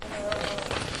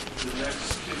The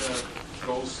next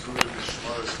goes through the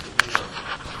Mishmaros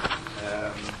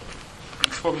Kahuna.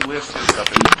 We spoke last year about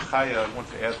the Chaya. I want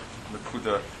to add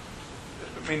Nakuda.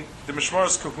 I mean, the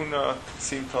Mishmaros Kahuna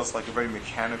seemed to us like a very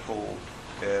mechanical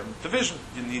division.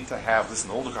 You need to have,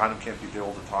 listen, all the Kohanim can't be there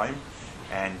all the time,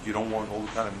 and you don't want all the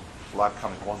Kohanim lot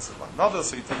coming once and another,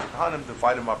 so you take the Kohanim,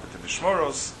 divide them up into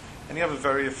Mishmaros, and you have a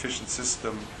very efficient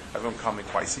system, everyone coming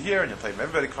twice a year, and you tell them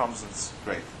everybody comes, and it's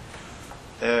great.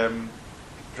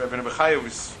 Rabbi Bechaya,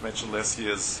 we mentioned last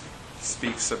year,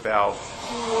 speaks about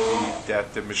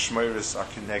that the Mishmaros are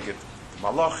connected to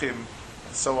Malachim,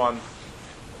 and so on.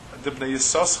 The Bnei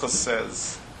Yisoscha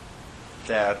says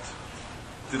that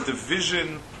the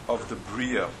division of the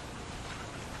Bria,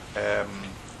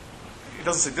 he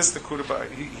doesn't say this is the Kuda,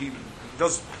 but he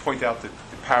does point out the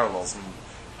parallels.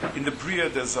 In the Bria,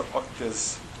 there's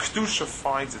Kedusha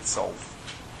finds itself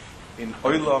in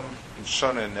Olam, in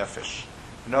Shana, and Nefesh.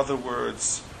 In other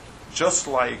words, just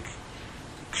like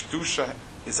Kedusha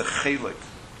is a chelik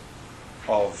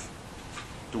of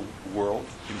the world,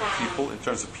 in people, in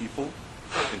terms of people,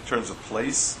 in terms of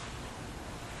place,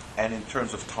 and in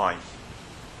terms of time.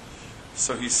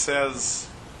 So he says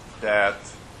that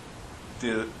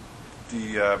the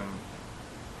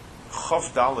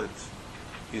Chav Dalet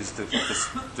is the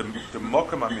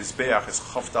Mokum HaMizbeach is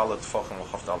Chav Dalet Tfachim or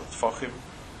Chav Dalet Tfachim,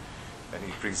 and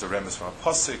he brings a remes from a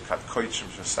pasuk Had Koichim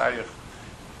Shasayich,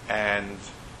 and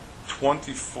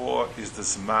 24 is the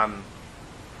Zman.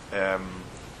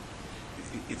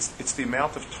 It's the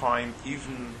amount of time,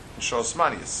 even in Shos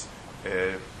Manias.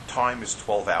 Time is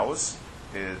 12 hours.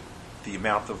 The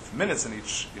amount of minutes in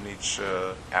each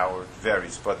hour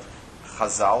varies, but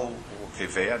Chazal or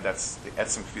Keveya, that's the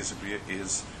Etzem Kviyas Abriya,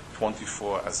 is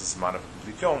 24 as a Zman of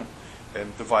complete Yom,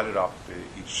 and divided up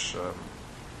each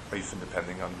even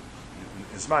depending on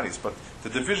his manis. But the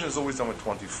division is always done with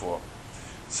 24.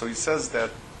 So he says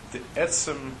that the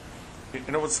Etzem, in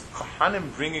other words,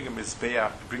 Kohanim bringing a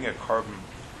Mizbeach, bringing a carbon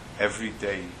every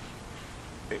day,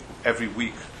 every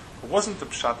week, it wasn't the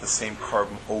pshat the same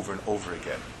carbon over and over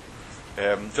again.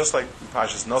 Just like in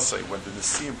Parshas Nosai, when the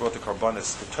Nesiim brought the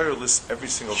Karbanis, the Torah lists every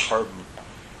single carbon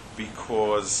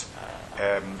because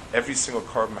every single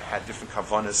carbon had different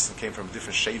kavanas and came from a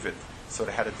different shavit, so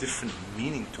it had a different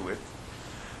meaning to it.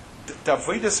 The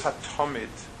Avodas HaTamid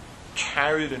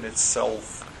carried in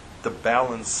itself the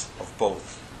balance of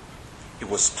both. It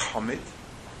was Tamid,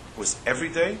 it was every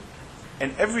day,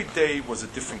 and every day was a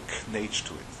different knage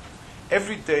to it.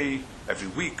 Every day, every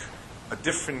week, a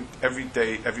different, every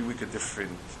day, every week a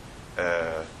different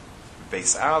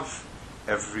Beis Av,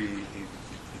 every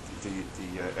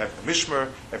Mishmer,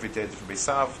 every day a different Beis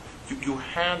Av. You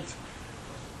had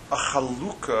a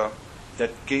Chalukah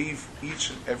that gave each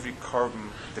and every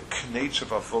carbon the knage of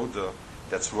Avoda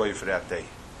that's roy for that day.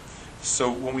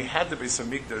 So when we had the Beis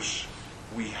HaMikdash,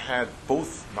 we had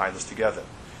both milas together.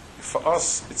 For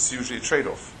us, it's usually a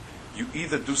trade-off. You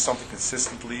either do something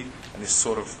consistently and it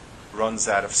sort of runs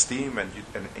out of steam and you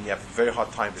have a very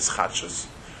hard time with chachas,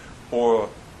 or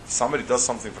somebody does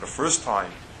something for the first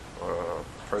time, or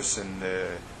a person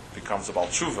becomes a Baal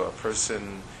Tshuva, a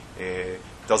person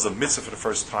does a mitzvah for the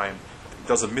first time,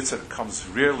 does a mitzvah that comes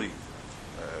rarely,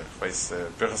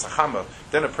 Berachas Hachama,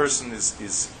 then a person has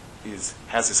his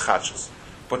chachas.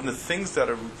 But in the things that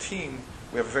are routine,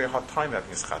 we have a very hard time having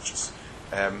his chachas.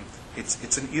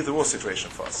 It's an either-or situation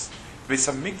for us. Beis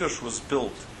HaMikdash was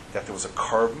built that there was a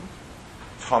carbon,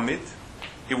 Tamid,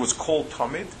 it was called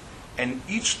Tamid, and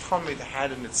each Tamid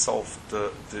had in itself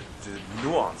the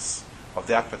nuance of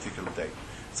that particular day.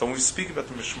 So when we speak about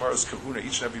the Mishmaros Kahuna,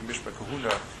 each and every Mishmar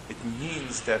Kahuna, it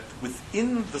means that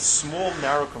within the small,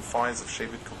 narrow confines of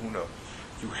Shevet Kahuna,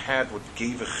 you had what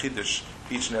gave a Chiddush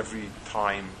each and every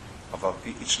time,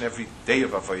 each and every day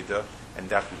of Avodah, and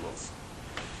that was.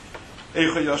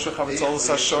 Eicha Yashua Chavetz Olos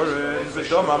HaShorin,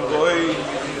 V'dom Amroi,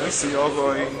 Nisi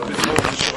Ogoin, V'dom